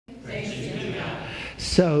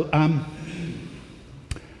So,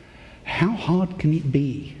 how hard can it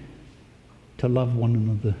be to love one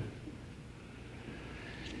another?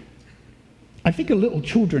 I think little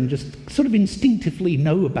children just sort of instinctively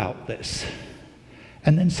know about this.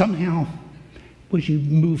 And then somehow, as you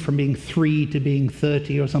move from being 3 to being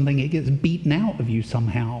 30 or something, it gets beaten out of you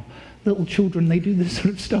somehow. Little children, they do this sort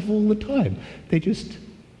of stuff all the time. They just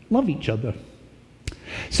love each other.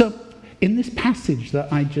 So, in this passage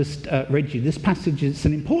that I just read you, this passage is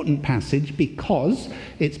an important passage because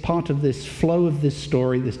it's part of this flow of this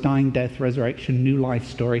story, this dying, death, resurrection, new life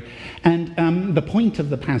story. And the point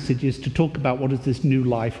of the passage is to talk about what is this new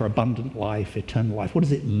life or abundant life, eternal life. What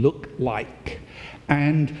does it look like?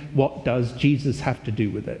 And what does Jesus have to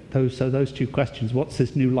do with it? Those two questions. What's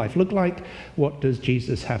this new life look like? What does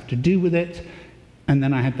Jesus have to do with it? And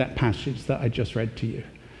then I had that passage that I just read to you.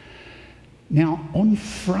 Now, on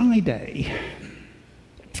Fridays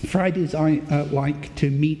I like to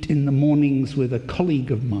meet in the mornings with a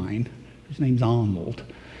colleague of mine, whose name's Arnold,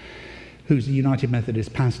 who's a United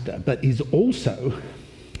Methodist pastor, but is also,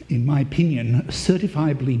 in my opinion,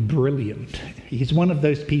 certifiably brilliant. He's one of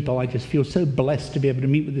those people I just feel so blessed to be able to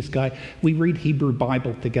meet with this guy. We read Hebrew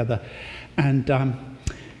Bible together, and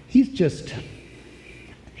he's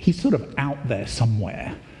sort of out there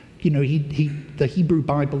somewhere. You know, the Hebrew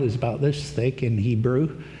Bible is about this thick in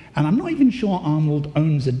Hebrew, and I'm not even sure Arnold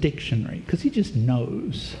owns a dictionary, because he just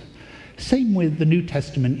knows. Same with the New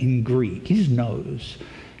Testament in Greek, he just knows.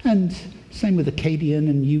 And same with Akkadian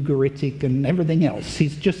and Ugaritic and everything else.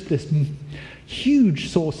 He's just this huge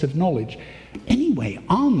source of knowledge. Anyway,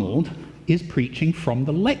 Arnold is preaching from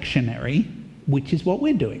the lectionary, which is what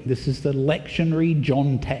we're doing. This is the lectionary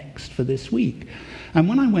John text for this week. And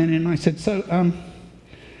when I went in, I said, so,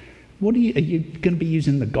 are you going to be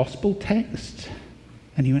using the gospel text?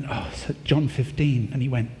 And he went, oh, so John 15. And he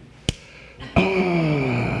went,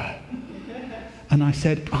 oh. And I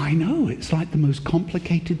said, I know, it's like the most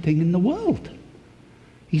complicated thing in the world.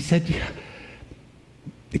 He said,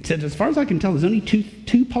 as far as I can tell, there's only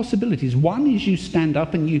two possibilities. One is you stand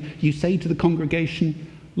up and you say to the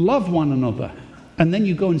congregation, love one another. And then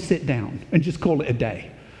you go and sit down and just call it a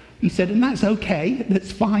day. He said, and that's okay,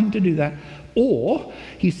 that's fine to do that. Or,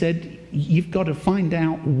 he said, you've got to find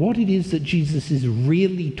out what it is that Jesus is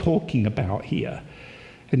really talking about here.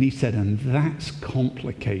 And he said, and that's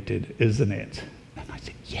complicated, isn't it? And I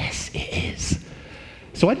said, yes, it is.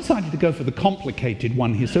 So I decided to go for the complicated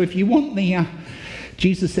one here. So if you want the,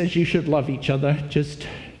 Jesus says you should love each other, just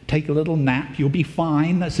take a little nap, you'll be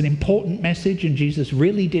fine. That's an important message, and Jesus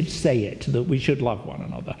really did say it, that we should love one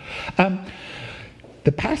another.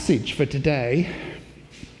 The passage for today,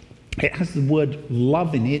 it has the word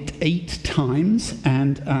love in it 8 times,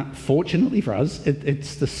 and fortunately for us,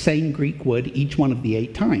 it's the same Greek word each one of the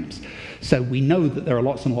 8 times. So we know that there are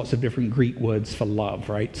lots and lots of different Greek words for love,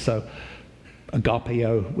 right? So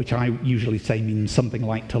agapeo, which I usually say means something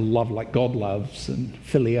like to love like God loves, and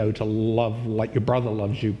phileo, to love like your brother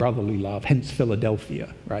loves you, brotherly love, hence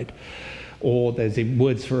Philadelphia, right? Or there's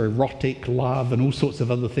words for erotic love and all sorts of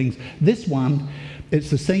other things. This one, it's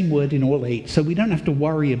the same word in all 8, so we don't have to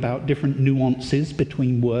worry about different nuances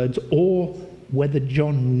between words or whether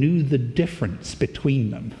John knew the difference between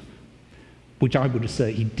them, which I would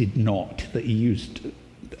assert he did not, that he used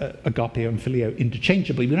agapeo and phileo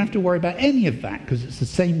interchangeably. We don't have to worry about any of that because it's the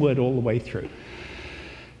same word all the way through.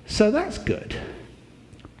 So that's good.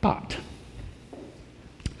 But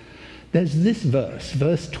there's this verse,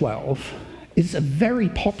 verse 12. It's a very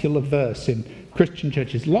popular verse in Christian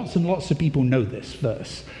churches. Lots and lots of people know this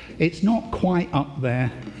verse. It's not quite up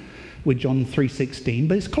there with John 3:16,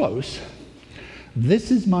 but it's close.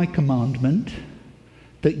 This is my commandment,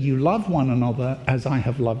 that you love one another as I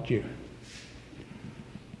have loved you.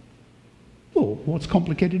 Well, what's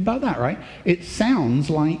complicated about that, right? It sounds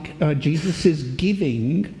like Jesus is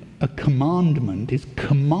giving a commandment, is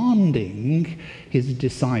commanding his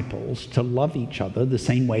disciples to love each other the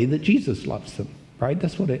same way that Jesus loves them, right?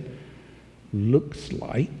 That's what it looks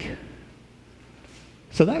like.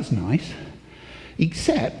 So that's nice.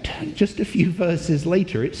 Except, just a few verses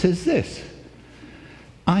later, it says this: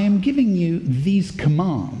 I am giving you these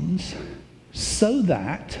commands so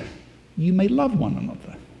that you may love one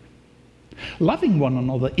another. Loving one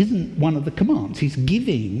another isn't one of the commands. He's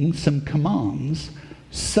giving some commands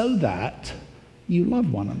so that you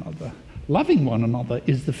love one another. Loving one another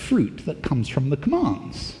is the fruit that comes from the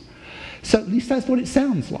commands. So at least that's what it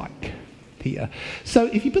sounds like here. So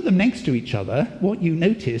if you put them next to each other, what you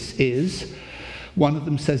notice is one of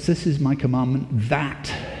them says, this is my commandment,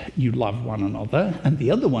 that you love one another. And the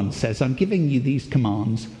other one says, I'm giving you these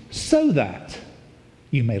commands so that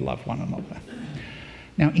you may love one another.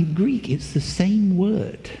 Now, in Greek, it's the same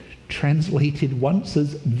word, translated once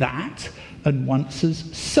as that and once as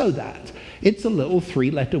so that. It's a little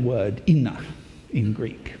 3-letter word, ina, in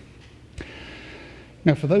Greek.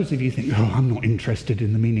 Now, for those of you who think, oh, I'm not interested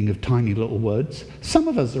in the meaning of tiny little words, some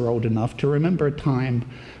of us are old enough to remember a time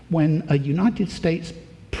when a United States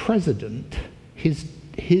president,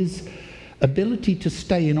 his ability to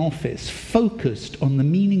stay in office focused on the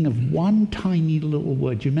meaning of one tiny little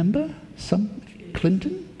word. Do you remember?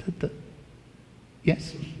 Clinton?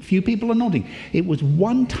 Yes, a few people are nodding. It was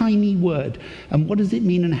one tiny word. And what does it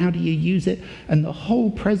mean and how do you use it? And the whole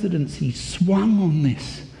presidency swung on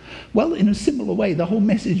this. Well, in a similar way, the whole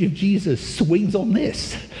message of Jesus swings on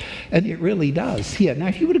this. And it really does here. Now,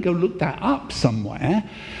 if you were to go look that up somewhere,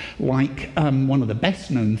 like one of the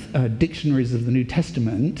best-known dictionaries of the New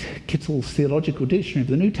Testament, Kittel's Theological Dictionary of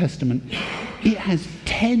the New Testament, it has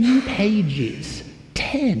 10 pages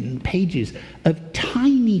of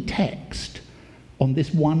tiny text on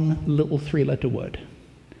this one little 3-letter word.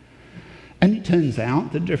 And it turns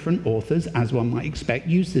out that different authors, as one might expect,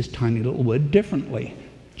 use this tiny little word differently.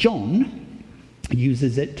 John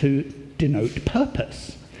uses it to denote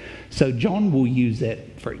purpose. So John will use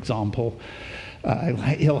it, for example,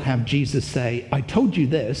 he'll have Jesus say, I told you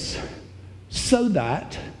this so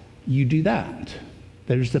that you do that.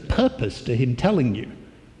 There's a purpose to him telling you.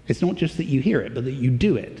 It's not just that you hear it, but that you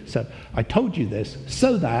do it. So I told you this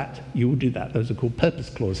so that you will do that. Those are called purpose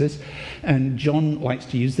clauses. And John likes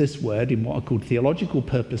to use this word in what are called theological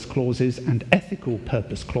purpose clauses and ethical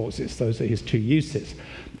purpose clauses. Those are his two uses.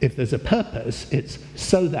 If there's a purpose, it's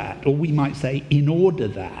so that, or we might say in order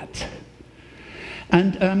that.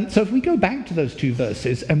 And so if we go back to those two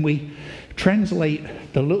verses and we translate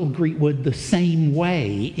the little Greek word the same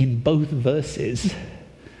way in both verses,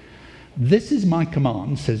 this is my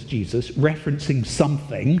command, says Jesus, referencing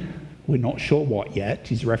something. We're not sure what yet.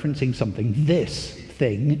 He's referencing something. This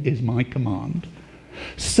thing is my command,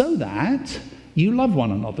 so that you love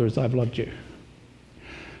one another as I've loved you.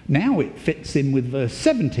 Now it fits in with verse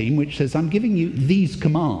 17, which says, I'm giving you these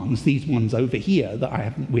commands, these ones over here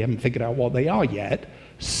that we haven't figured out what they are yet,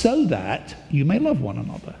 so that you may love one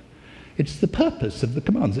another. It's the purpose of the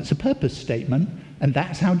commands. It's a purpose statement, and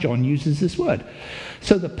that's how John uses this word.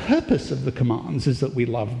 So the purpose of the commands is that we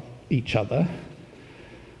love each other,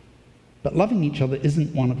 but loving each other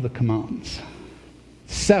isn't one of the commands.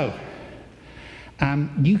 So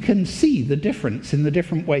you can see the difference in the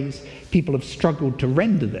different ways people have struggled to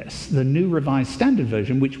render this. The New Revised Standard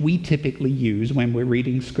Version, which we typically use when we're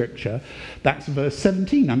reading Scripture, that's verse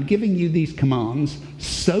 17. I'm giving you these commands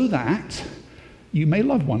so that you may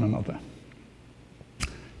love one another.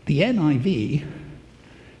 The NIV,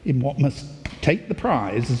 in what must take the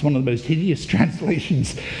prize as one of the most hideous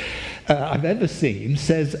translations I've ever seen,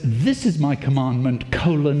 says, this is my commandment,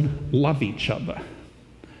 love each other.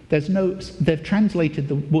 They've translated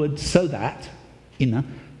the word so that,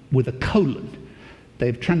 with a colon.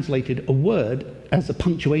 They've translated a word as a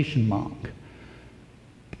punctuation mark,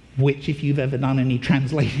 which if you've ever done any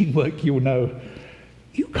translating work, you'll know,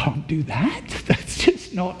 you can't do that. That's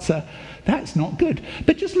just not, that's not good.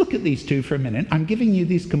 But just look at these two for a minute. I'm giving you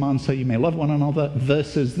these commands so you may love one another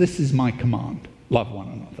versus this is my command, love one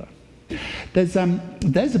another.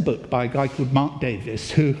 There's a book by a guy called Julian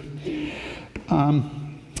Davies who,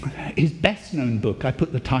 his best-known book, I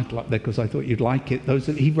put the title up there because I thought you'd like it.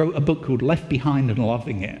 He wrote a book called Left Behind and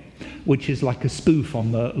Loving It, which is like a spoof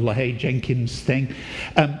on the LaHaye Jenkins thing.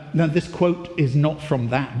 Now, this quote is not from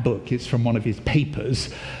that book. It's from one of his papers.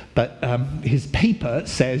 But his paper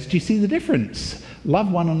says, do you see the difference?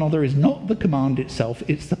 Love one another is not the command itself.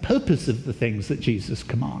 It's the purpose of the things that Jesus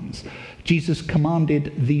commands. Jesus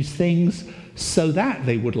commanded these things so that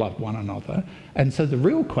they would love one another. And so the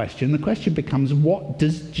question becomes, what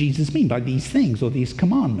does Jesus mean by these things or these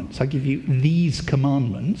commandments? I give you these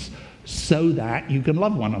commandments so that you can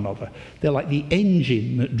love one another. They're like the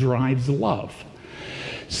engine that drives love.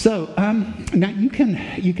 So now you can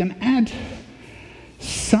add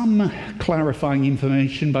some clarifying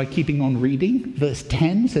information by keeping on reading. Verse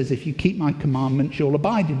 10 says, if you keep my commandments, you'll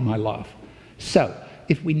abide in my love. So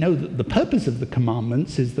if we know that the purpose of the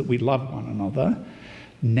commandments is that we love one another,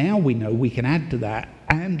 now we know we can add to that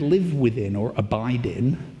and live within or abide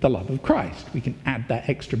in the love of Christ. We can add that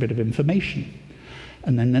extra bit of information.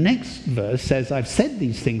 And then the next verse says, I've said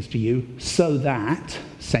these things to you so that,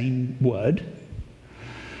 same word,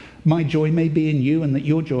 my joy may be in you and that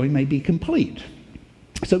your joy may be complete.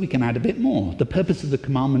 So we can add a bit more. The purpose of the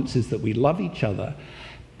commandments is that we love each other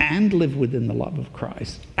and live within the love of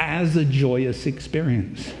Christ as a joyous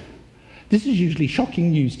experience. This is usually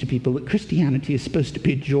shocking news to people, that Christianity is supposed to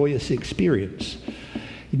be a joyous experience.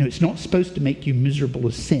 You know, it's not supposed to make you miserable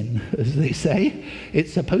as sin, as they say.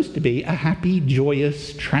 It's supposed to be a happy,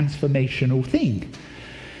 joyous, transformational thing.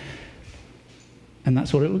 And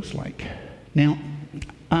that's what it looks like. Now,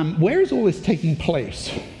 where is all this taking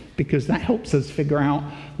place? Because that helps us figure out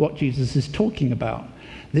what Jesus is talking about.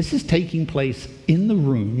 This is taking place in the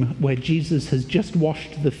room where Jesus has just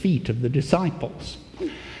washed the feet of the disciples.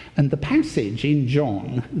 And the passage in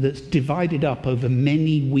John that's divided up over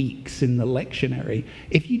many weeks in the lectionary,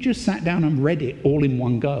 if you just sat down and read it all in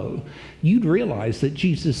one go, you'd realize that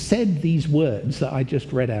Jesus said these words that I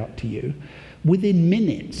just read out to you within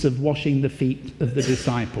minutes of washing the feet of the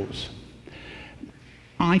disciples.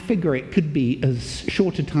 I figure it could be as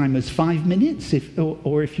short a time as 5 minutes,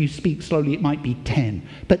 or if you speak slowly, it might be 10.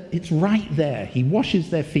 But it's right there. He washes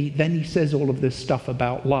their feet, then he says all of this stuff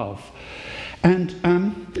about love. And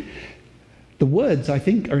the words, I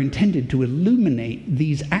think, are intended to illuminate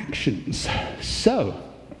these actions. So,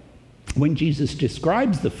 when Jesus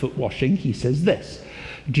describes the foot washing, he says this: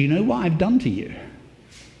 do you know what I've done to you?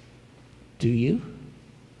 Do you?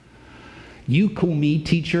 You call me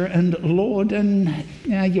teacher and Lord, and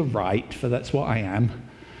yeah, you're right, for that's what I am.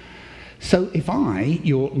 So if I,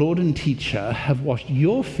 your Lord and teacher, have washed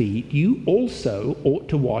your feet, you also ought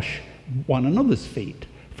to wash one another's feet.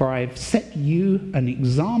 For I have set you an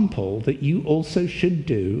example that you also should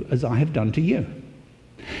do as I have done to you.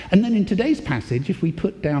 And then in today's passage, if we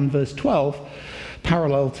put down verse 12,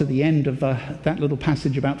 parallel to the end of that little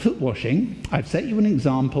passage about foot washing, I've set you an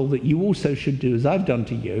example that you also should do as I've done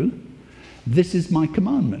to you. This is my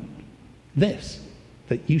commandment. This,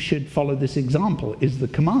 that you should follow this example, is the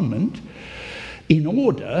commandment, in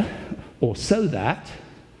order, or so that,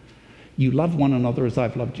 you love one another as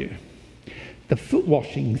I've loved you. The foot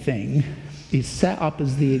washing thing is set up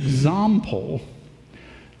as the example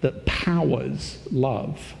that powers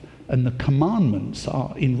love, and the commandments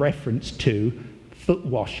are in reference to foot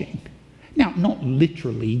washing. Now, not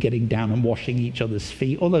literally getting down and washing each other's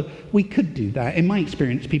feet, although we could do that. In my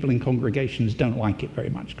experience, people in congregations don't like it very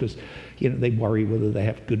much because, you know, they worry whether they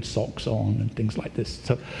have good socks on and things like this.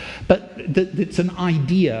 So, but it's an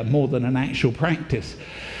idea more than an actual practice.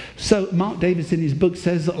 So Mark Davis in his book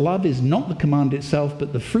says that love is not the command itself,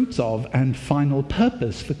 but the fruits of and final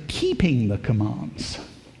purpose for keeping the commands.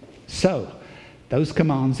 So, those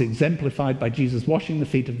commands exemplified by Jesus washing the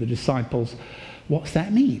feet of the disciples, what's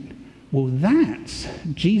that mean? Well, that's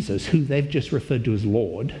Jesus, who they've just referred to as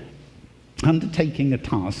Lord, undertaking a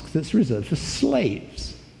task that's reserved for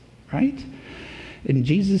slaves, right? In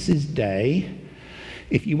Jesus' day,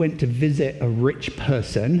 if you went to visit a rich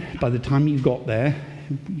person, by the time you got there,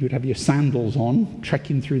 you'd have your sandals on,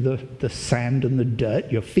 trekking through the sand and the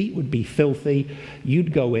dirt. Your feet would be filthy.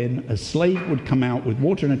 You'd go in, a slave would come out with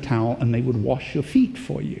water and a towel, and they would wash your feet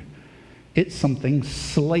for you. It's something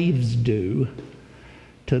slaves do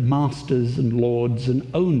to masters and lords and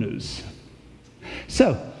owners.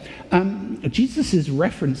 So, Jesus is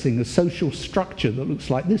referencing a social structure that looks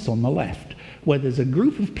like this on the left, where there's a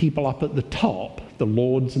group of people up at the top, the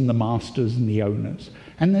lords and the masters and the owners,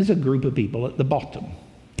 and there's a group of people at the bottom.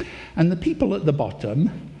 And the people at the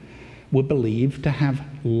bottom were believed to have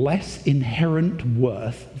less inherent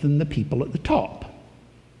worth than the people at the top.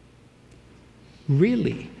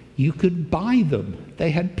 Really, you could buy them.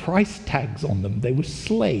 They had price tags on them. They were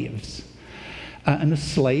slaves. And a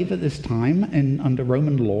slave at this time, under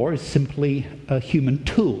Roman law, is simply a human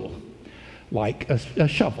tool, like a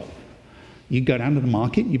shovel. You go down to the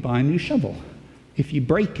market and you buy a new shovel. If you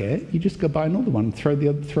break it, you just go buy another one, throw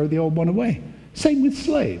the old one away. Same with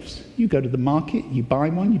slaves. You go to the market, you buy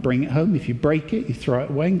one, you bring it home. If you break it, you throw it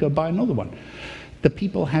away and go buy another one. The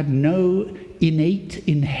people had no innate,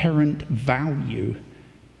 inherent value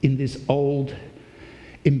in this old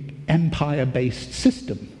empire-based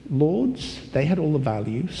system. Lords, they had all the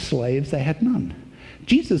value. Slaves, they had none.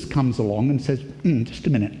 Jesus comes along and says, just a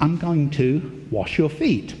minute, I'm going to wash your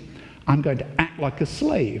feet. I'm going to act like a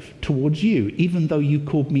slave towards you, even though you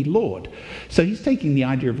called me Lord. So he's taking the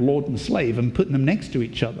idea of Lord and slave and putting them next to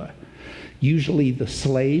each other. Usually the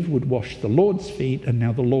slave would wash the Lord's feet, and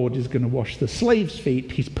now the Lord is going to wash the slave's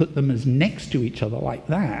feet. He's put them as next to each other like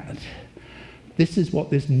that. This is what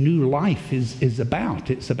this new life is about.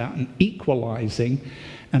 It's about an equalizing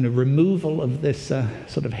and a removal of this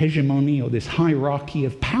sort of hegemony or this hierarchy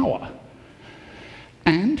of power.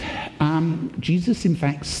 And Jesus, in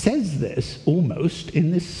fact, says this almost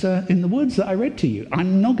in the words that I read to you.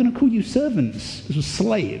 I'm not going to call you servants.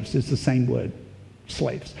 Slaves is the same word,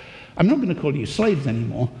 slaves. I'm not going to call you slaves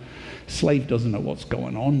anymore. Slave doesn't know what's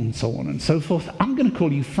going on, and so on and so forth. I'm going to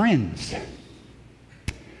call you friends.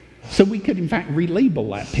 So we could, in fact,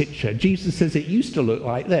 relabel that picture. Jesus says it used to look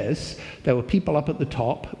like this. There were people up at the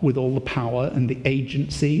top with all the power and the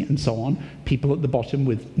agency and so on. People at the bottom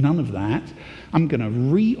with none of that. I'm going to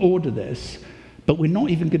reorder this, but we're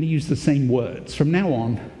not even going to use the same words. From now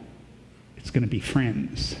on, it's going to be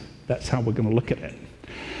friends. That's how we're going to look at it.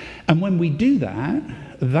 And when we do that,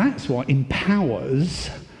 that's what empowers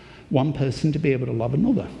one person to be able to love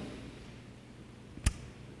another.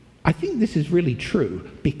 I think this is really true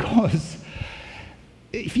because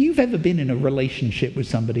if you've ever been in a relationship with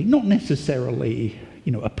somebody, not necessarily,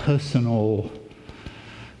 a personal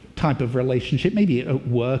type of relationship, maybe at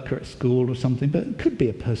work or at school or something, but it could be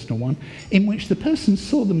a personal one, in which the person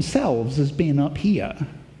saw themselves as being up here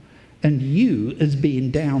and you as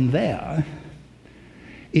being down there,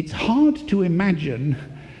 it's hard to imagine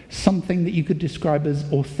something that you could describe as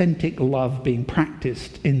authentic love being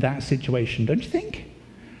practiced in that situation, don't you think?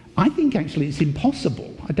 I think actually it's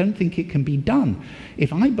impossible. I don't think it can be done.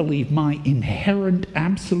 If I believe my inherent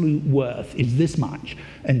absolute worth is this much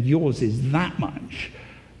and yours is that much,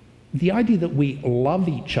 the idea that we love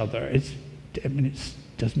each other it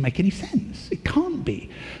doesn't make any sense. It can't be.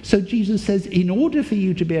 So Jesus says, in order for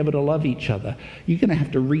you to be able to love each other, you're going to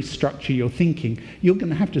have to restructure your thinking. You're going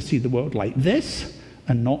to have to see the world like this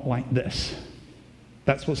and not like this.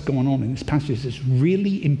 That's what's going on in this passage. It's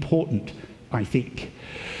really important, I think.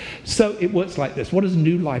 So it works like this. What does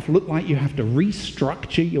new life look like? You have to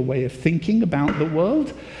restructure your way of thinking about the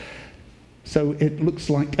world. So it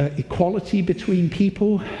looks like equality between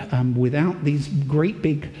people without these great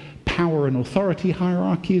big power and authority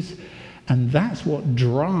hierarchies. And that's what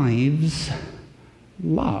drives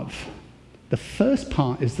love. The first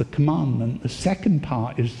part is the commandment. The second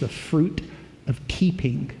part is the fruit of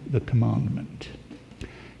keeping the commandment.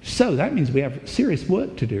 So that means we have serious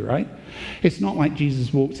work to do, right? It's not like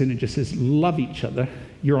Jesus walks in and just says, love each other.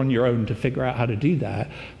 You're on your own to figure out how to do that.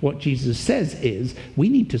 What Jesus says is, we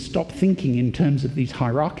need to stop thinking in terms of these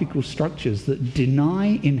hierarchical structures that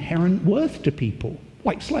deny inherent worth to people,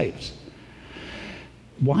 like slaves.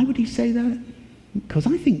 Why would he say that? Because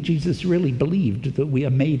I think Jesus really believed that we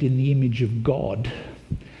are made in the image of God.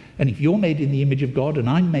 And if you're made in the image of God and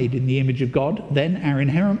I'm made in the image of God, then our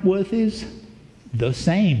inherent worth is the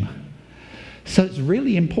same. So it's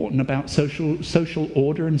really important about social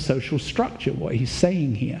order and social structure, what he's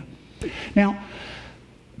saying here. Now,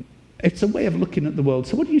 it's a way of looking at the world.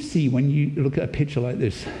 So what do you see when you look at a picture like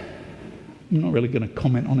this? I'm not really going to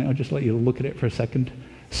comment on it. I'll just let you look at it for a second.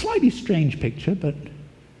 Slightly strange picture, but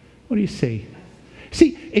what do you see?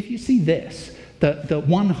 See, if you see this, the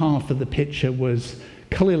one half of the picture was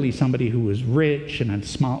clearly somebody who was rich and had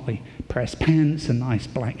smartly pressed pants and nice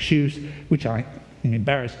black shoes, which I'm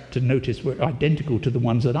embarrassed to notice were identical to the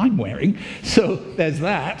ones that I'm wearing. So there's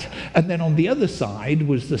that. And then on the other side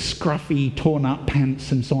was the scruffy, torn-up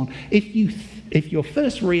pants and so on. If your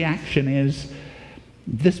first reaction is,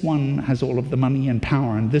 this one has all of the money and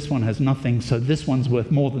power and this one has nothing, so this one's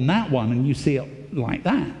worth more than that one, and you see it like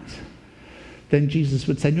that, then Jesus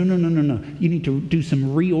would say, no. You need to do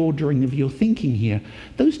some reordering of your thinking here.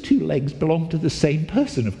 Those two legs belong to the same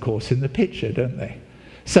person, of course, in the picture, don't they?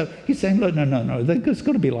 So he's saying, look, no. It's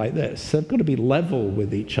got to be like this. They've got to be level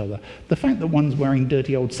with each other. The fact that one's wearing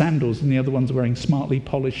dirty old sandals and the other one's wearing smartly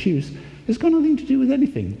polished shoes has got nothing to do with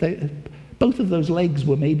anything. Both of those legs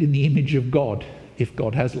were made in the image of God, if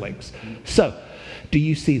God has legs. So, do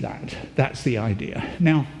you see that? That's the idea.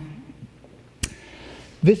 Now,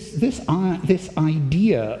 this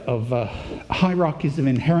idea of hierarchies of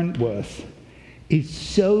inherent worth is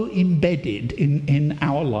so embedded in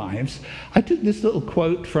our lives. I took this little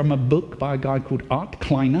quote from a book by a guy called Art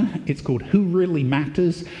Kleiner. It's called Who Really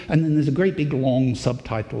Matters? And then there's a great big long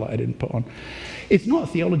subtitle that I didn't put on. It's not a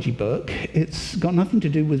theology book. It's got nothing to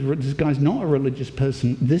do with, this guy's not a religious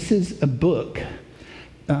person. This is a book.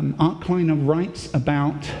 Art Kleiner writes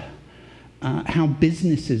about how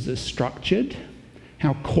businesses are structured,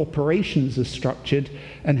 how corporations are structured,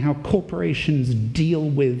 and how corporations deal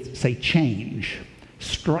with, say, change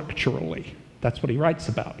structurally. That's what he writes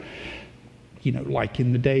about. Like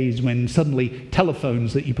in the days when suddenly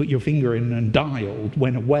telephones that you put your finger in and dialed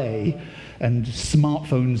went away, and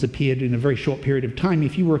smartphones appeared in a very short period of time.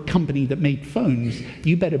 If you were a company that made phones,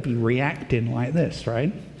 you better be reacting like this,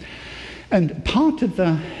 right? And part of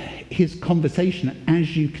his conversation,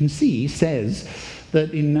 as you can see, says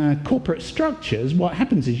that in corporate structures, what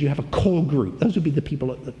happens is you have a core group. Those would be the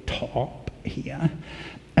people at the top here.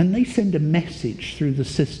 And they send a message through the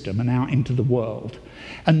system and out into the world.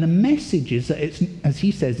 And the message is that it's, as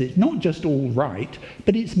he says, it's not just all right,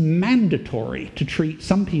 but it's mandatory to treat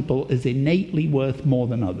some people as innately worth more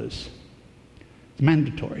than others. It's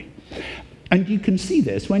mandatory. And you can see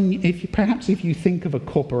this when, perhaps if you think of a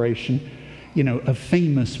corporation, a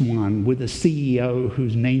famous one with a CEO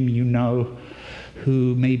whose name you know,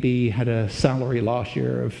 who maybe had a salary last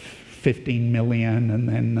year of 15 million and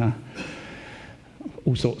then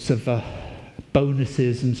all sorts of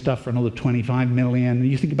bonuses and stuff for another 25 million. And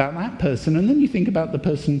you think about that person, and then you think about the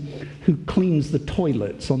person who cleans the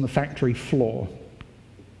toilets on the factory floor.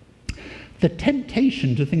 The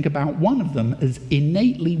temptation to think about one of them as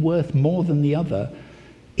innately worth more than the other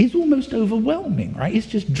is almost overwhelming, right? It's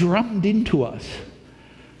just drummed into us.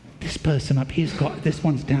 This person up here's got, this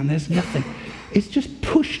one's down, there's nothing. It's just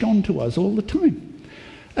pushed onto us all the time.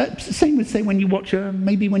 Same would say when you watch a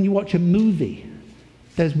movie.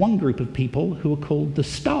 There's one group of people who are called the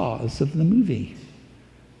stars of the movie.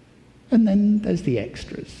 And then there's the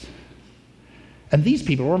extras. And these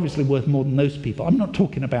people are obviously worth more than those people. I'm not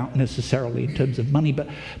talking about necessarily in terms of money, but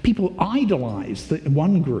people idolize the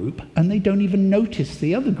one group and they don't even notice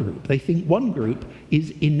the other group. They think one group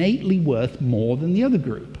is innately worth more than the other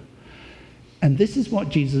group. And this is what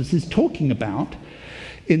Jesus is talking about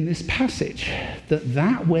in this passage,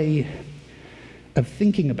 that way of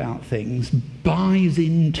thinking about things buys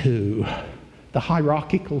into the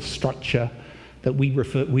hierarchical structure that we've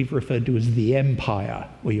referred to as the empire,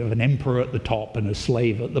 where you have an emperor at the top and a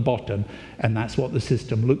slave at the bottom, and that's what the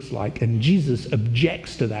system looks like. And Jesus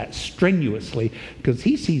objects to that strenuously because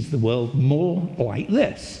he sees the world more like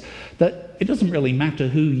this, that it doesn't really matter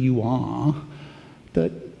who you are,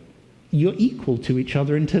 that you're equal to each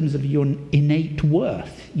other in terms of your innate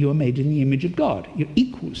worth. You are made in the image of God. You're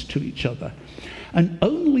equals to each other. And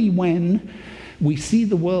only when we see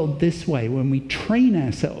the world this way, when we train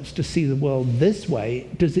ourselves to see the world this way,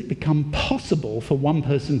 does it become possible for one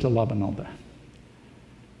person to love another.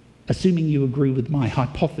 Assuming you agree with my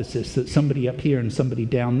hypothesis that somebody up here and somebody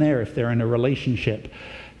down there, if they're in a relationship,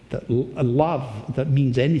 that a love that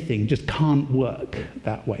means anything just can't work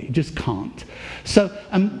that way. It just can't. So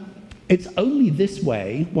it's only this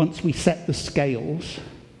way, once we set the scales,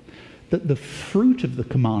 that the fruit of the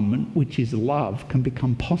commandment, which is love, can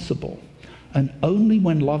become possible. And only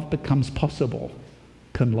when love becomes possible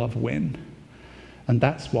can love win. And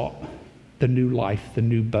that's what the new life, the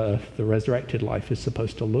new birth, the resurrected life is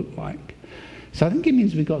supposed to look like. So I think it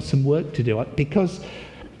means we've got some work to do, because,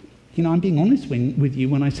 I'm being honest with you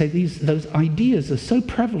when I say those ideas are so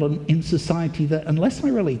prevalent in society that unless I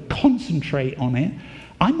really concentrate on it,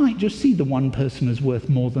 I might just see the one person as worth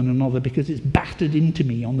more than another because it's battered into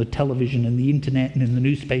me on the television and the internet and in the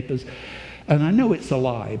newspapers. And I know it's a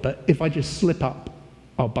lie, but if I just slip up,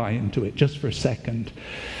 I'll buy into it just for a second.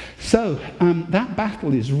 So that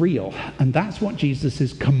battle is real, and that's what Jesus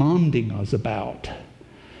is commanding us about.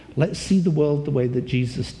 Let's see the world the way that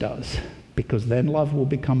Jesus does, because then love will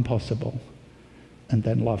become possible, and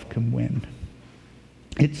then love can win.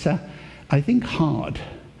 It's, I think, hard.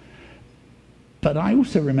 But I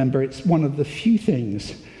also remember it's one of the few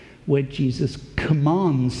things where Jesus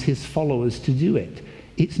commands his followers to do it.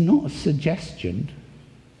 It's not a suggestion.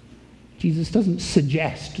 Jesus doesn't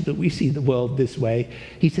suggest that we see the world this way.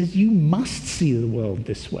 He says, you must see the world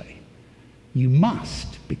this way. You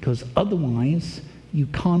must, because otherwise you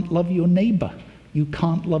can't love your neighbor. You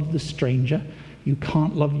can't love the stranger. You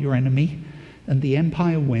can't love your enemy. And the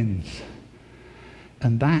empire wins.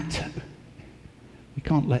 And that, we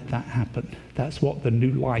can't let that happen. That's what the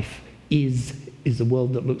new life is a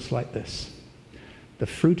world that looks like this. The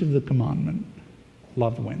fruit of the commandment,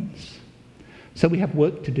 love wins. So we have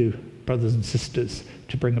work to do, brothers and sisters,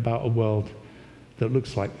 to bring about a world that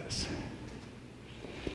looks like this.